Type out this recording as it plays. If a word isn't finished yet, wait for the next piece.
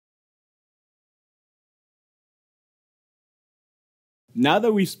Now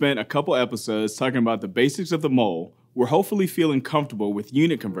that we've spent a couple episodes talking about the basics of the mole, we're hopefully feeling comfortable with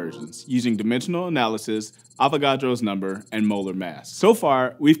unit conversions using dimensional analysis, Avogadro's number, and molar mass. So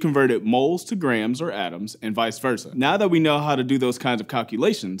far, we've converted moles to grams or atoms and vice versa. Now that we know how to do those kinds of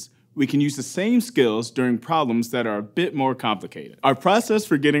calculations, we can use the same skills during problems that are a bit more complicated. Our process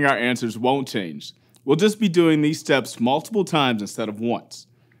for getting our answers won't change. We'll just be doing these steps multiple times instead of once.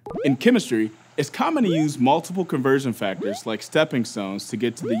 In chemistry, it's common to use multiple conversion factors like stepping stones to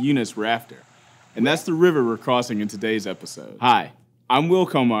get to the units we're after. And that's the river we're crossing in today's episode. Hi, I'm Will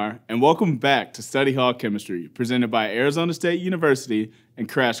Komar, and welcome back to Study Hall Chemistry, presented by Arizona State University and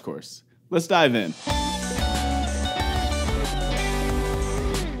Crash Course. Let's dive in.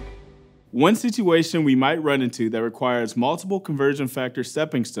 One situation we might run into that requires multiple conversion factor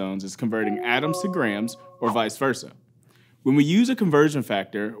stepping stones is converting atoms to grams or vice versa. When we use a conversion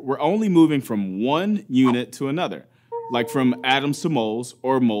factor, we're only moving from one unit to another, like from atoms to moles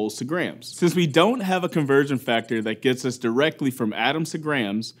or moles to grams. Since we don't have a conversion factor that gets us directly from atoms to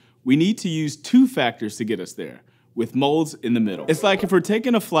grams, we need to use two factors to get us there, with moles in the middle. It's like if we're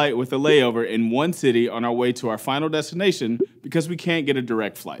taking a flight with a layover in one city on our way to our final destination because we can't get a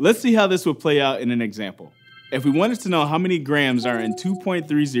direct flight. Let's see how this would play out in an example. If we wanted to know how many grams are in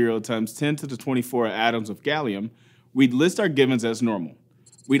 2.30 times 10 to the 24 atoms of gallium, we'd list our givens as normal.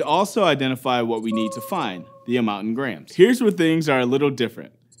 We'd also identify what we need to find, the amount in grams. Here's where things are a little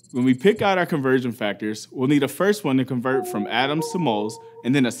different. When we pick out our conversion factors, we'll need a first one to convert from atoms to moles,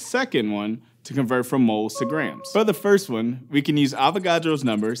 and then a second one to convert from moles to grams. For the first one, we can use Avogadro's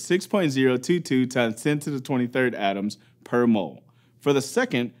number, 6.022 times 10 to the 23rd atoms per mole. For the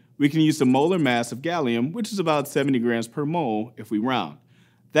second, we can use the molar mass of gallium, which is about 70 grams per mole if we round.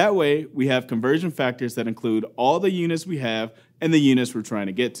 That way, we have conversion factors that include all the units we have and the units we're trying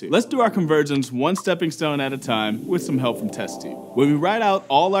to get to. Let's do our conversions one stepping stone at a time with some help from test tube. When we write out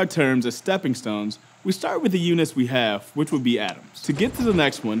all our terms as stepping stones, we start with the units we have, which would be atoms. To get to the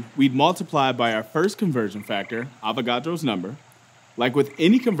next one, we'd multiply by our first conversion factor, Avogadro's number. Like with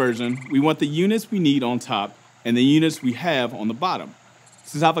any conversion, we want the units we need on top and the units we have on the bottom.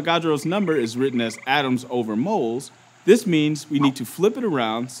 Since Avogadro's number is written as atoms over moles, this means we need to flip it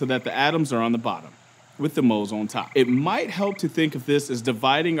around so that the atoms are on the bottom, with the moles on top. It might help to think of this as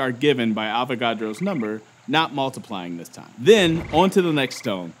dividing our given by Avogadro's number, not multiplying this time. Then, on to the next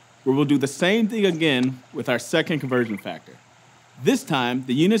stone, where we'll do the same thing again with our second conversion factor. This time,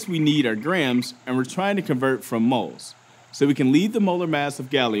 the units we need are grams, and we're trying to convert from moles. So we can leave the molar mass of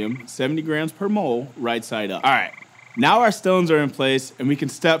gallium, 70 grams per mole, right side up. All right, now our stones are in place, and we can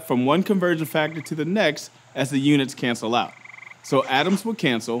step from one conversion factor to the next as the units cancel out. So atoms will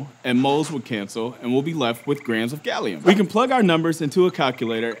cancel, and moles will cancel, and we'll be left with grams of gallium. We can plug our numbers into a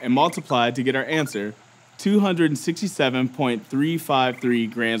calculator and multiply to get our answer,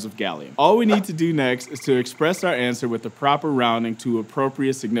 267.353 grams of gallium. All we need to do next is to express our answer with the proper rounding to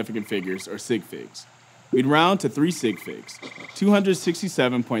appropriate significant figures, or sig figs. We'd round to 3 sig figs.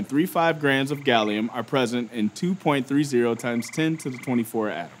 267.35 grams of gallium are present in 2.30 times 10 to the 24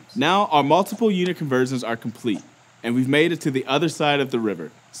 atoms. Now our multiple unit conversions are complete, and we've made it to the other side of the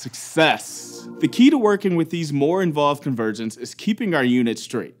river. Success! The key to working with these more involved conversions is keeping our units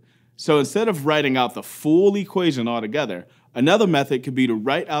straight. So instead of writing out the full equation altogether, another method could be to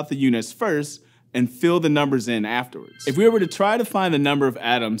write out the units first and fill the numbers in afterwards. If we were to try to find the number of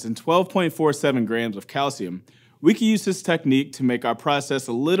atoms in 12.47 grams of calcium, we could use this technique to make our process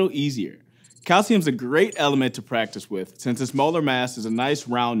a little easier. Calcium's a great element to practice with since its molar mass is a nice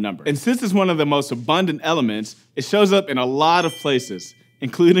round number. And since it's one of the most abundant elements, it shows up in a lot of places,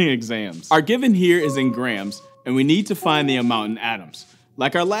 including exams. Our given here is in grams, and we need to find the amount in atoms.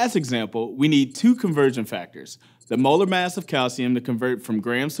 Like our last example, we need two conversion factors, the molar mass of calcium to convert from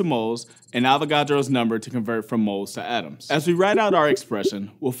grams to moles, and Avogadro's number to convert from moles to atoms. As we write out our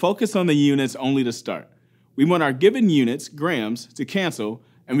expression, we'll focus on the units only to start. We want our given units, grams, to cancel,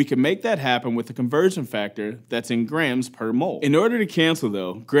 and we can make that happen with a conversion factor that's in grams per mole. In order to cancel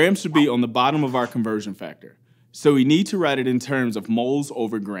though, grams should be on the bottom of our conversion factor. So we need to write it in terms of moles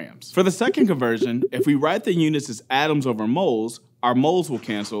over grams. For the second conversion, if we write the units as atoms over moles, our moles will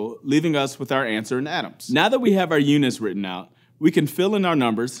cancel, leaving us with our answer in atoms. Now that we have our units written out, we can fill in our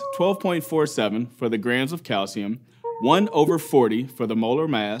numbers, 12.47 for the grams of calcium, 1 over 40 for the molar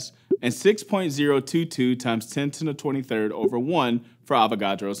mass, and 6.022 times 10 to the 23rd over 1 for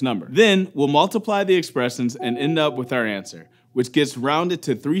Avogadro's number. Then we'll multiply the expressions and end up with our answer, which gets rounded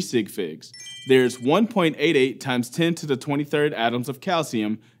to 3 sig figs. There's 1.88 times 10 to the 23rd atoms of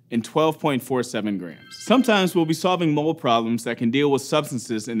calcium in 12.47 grams. Sometimes we'll be solving mole problems that can deal with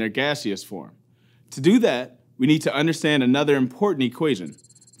substances in their gaseous form. To do that, we need to understand another important equation,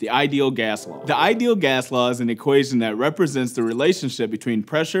 the ideal gas law. The ideal gas law is an equation that represents the relationship between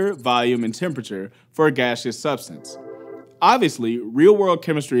pressure, volume, and temperature for a gaseous substance. Obviously, real-world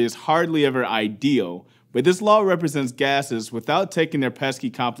chemistry is hardly ever ideal, but this law represents gases without taking their pesky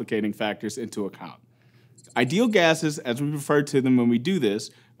complicating factors into account. Ideal gases, as we refer to them when we do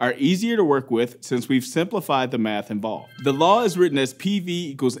this, are easier to work with since we've simplified the math involved. The law is written as PV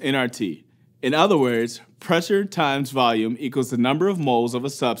equals nRT. In other words, pressure times volume equals the number of moles of a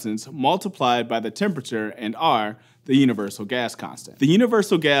substance multiplied by the temperature and R, the universal gas constant. The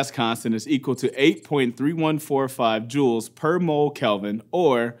universal gas constant is equal to 8.3145 joules per mole Kelvin,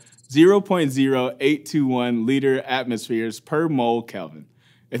 or 0.0821 liter atmospheres per mole Kelvin.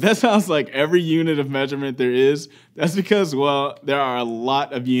 If that sounds like every unit of measurement there is, that's because, well, there are a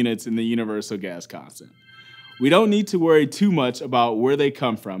lot of units in the universal gas constant. We don't need to worry too much about where they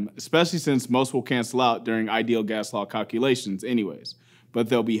come from, especially since most will cancel out during ideal gas law calculations anyways, but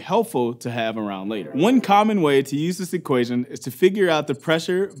they'll be helpful to have around later. One common way to use this equation is to figure out the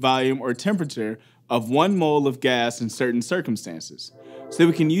pressure, volume, or temperature of 1 mole of gas in certain circumstances. So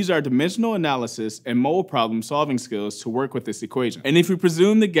we can use our dimensional analysis and mole problem solving skills to work with this equation. And if we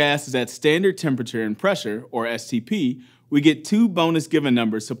presume the gas is at standard temperature and pressure, or STP, we get 2 bonus given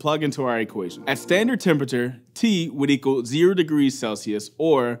numbers to plug into our equation. At standard temperature, T would equal 0 degrees Celsius,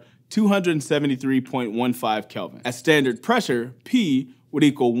 or 273.15 Kelvin. At standard pressure, P would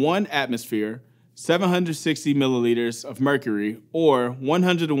equal 1 atmosphere, 760 milliliters of mercury, or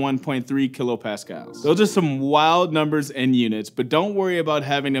 101.3 kilopascals. Those are some wild numbers and units, but don't worry about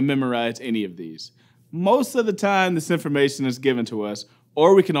having to memorize any of these. Most of the time, this information is given to us,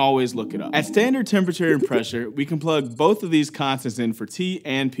 or we can always look it up. At standard temperature and pressure, we can plug both of these constants in for T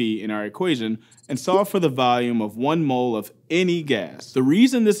and P in our equation and solve for the volume of 1 mole of any gas. The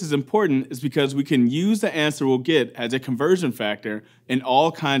reason this is important is because we can use the answer we'll get as a conversion factor in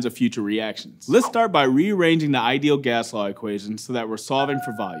all kinds of future reactions. Let's start by rearranging the ideal gas law equation so that we're solving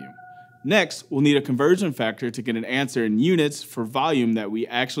for volume. Next, we'll need a conversion factor to get an answer in units for volume that we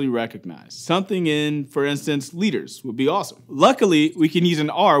actually recognize. Something in, for instance, liters would be awesome. Luckily, we can use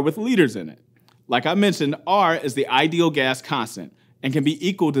an R with liters in it. Like I mentioned, R is the ideal gas constant and can be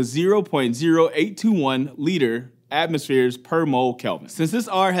equal to 0.0821 liter atmospheres per mole Kelvin. Since this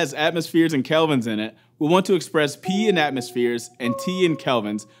R has atmospheres and kelvins in it, we'll want to express P in atmospheres and T in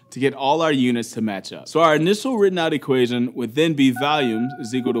kelvins to get all our units to match up. So our initial written out equation would then be volume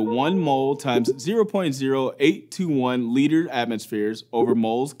is equal to 1 mole times 0.0821 liter atmospheres over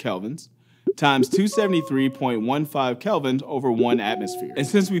moles kelvins times 273.15 kelvins over 1 atmosphere. And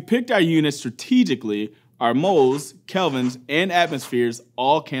since we picked our units strategically, our moles, kelvins, and atmospheres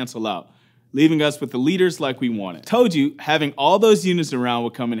all cancel out, leaving us with the liters like we wanted. Told you, having all those units around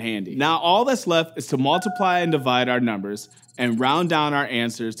would come in handy. Now all that's left is to multiply and divide our numbers and round down our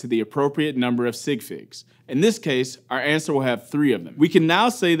answers to the appropriate number of sig figs. In this case, our answer will have 3 of them. We can now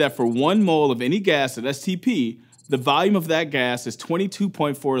say that for 1 mole of any gas at STP, the volume of that gas is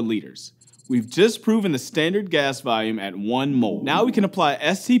 22.4 liters. We've just proven the standard gas volume at 1 mole. Now we can apply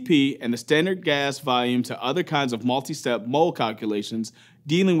STP and the standard gas volume to other kinds of multi-step mole calculations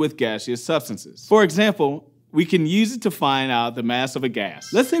dealing with gaseous substances. For example, we can use it to find out the mass of a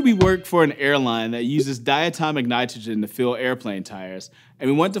gas. Let's say we work for an airline that uses diatomic nitrogen to fill airplane tires, and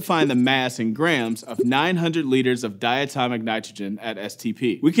we want to find the mass in grams of 900 liters of diatomic nitrogen at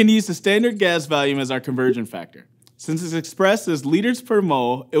STP. We can use the standard gas volume as our conversion factor. Since it's expressed as liters per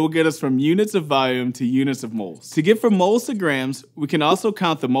mole, it will get us from units of volume to units of moles. To get from moles to grams, we can also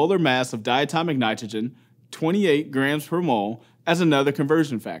count the molar mass of diatomic nitrogen, 28 grams per mole, as another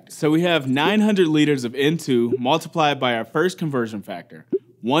conversion factor. So we have 900 liters of N2 multiplied by our first conversion factor,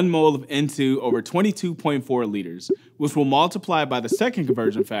 1 mole of N2 over 22.4 liters, which will multiply by the second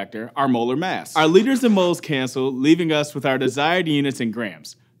conversion factor, our molar mass. Our liters and moles cancel, leaving us with our desired units in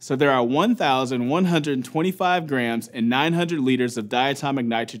grams. So there are 1,125 grams and 900 liters of diatomic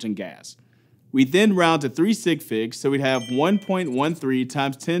nitrogen gas. We then round to 3 sig figs, so we'd have 1.13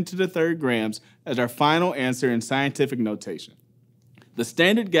 times 10 to the third grams as our final answer in scientific notation. The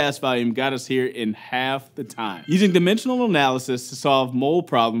standard gas volume got us here in half the time. Using dimensional analysis to solve mole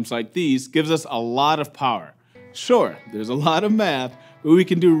problems like these gives us a lot of power. Sure, there's a lot of math, but we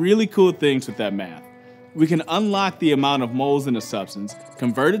can do really cool things with that math. We can unlock the amount of moles in a substance,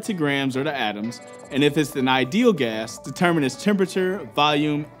 convert it to grams or to atoms, and if it's an ideal gas, determine its temperature,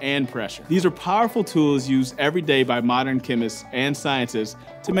 volume, and pressure. These are powerful tools used every day by modern chemists and scientists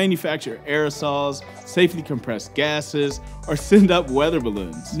to manufacture aerosols, safely compress gases, or send up weather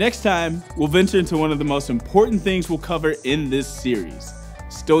balloons. Next time, we'll venture into one of the most important things we'll cover in this series,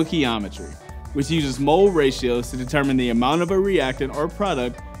 stoichiometry. which uses mole ratios to determine the amount of a reactant or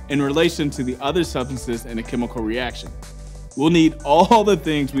product in relation to the other substances in a chemical reaction. We'll need all the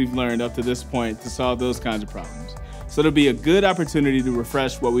things we've learned up to this point to solve those kinds of problems, so it'll be a good opportunity to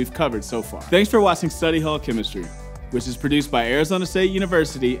refresh what we've covered so far. Thanks for watching Study Hall Chemistry, which is produced by Arizona State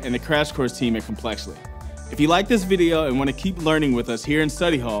University and the Crash Course team at Complexly. If you like this video and want to keep learning with us here in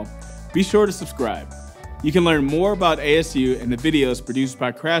Study Hall, be sure to subscribe. You can learn more about ASU and the videos produced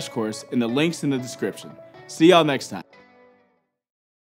by Crash Course in the links in the description. See y'all next time.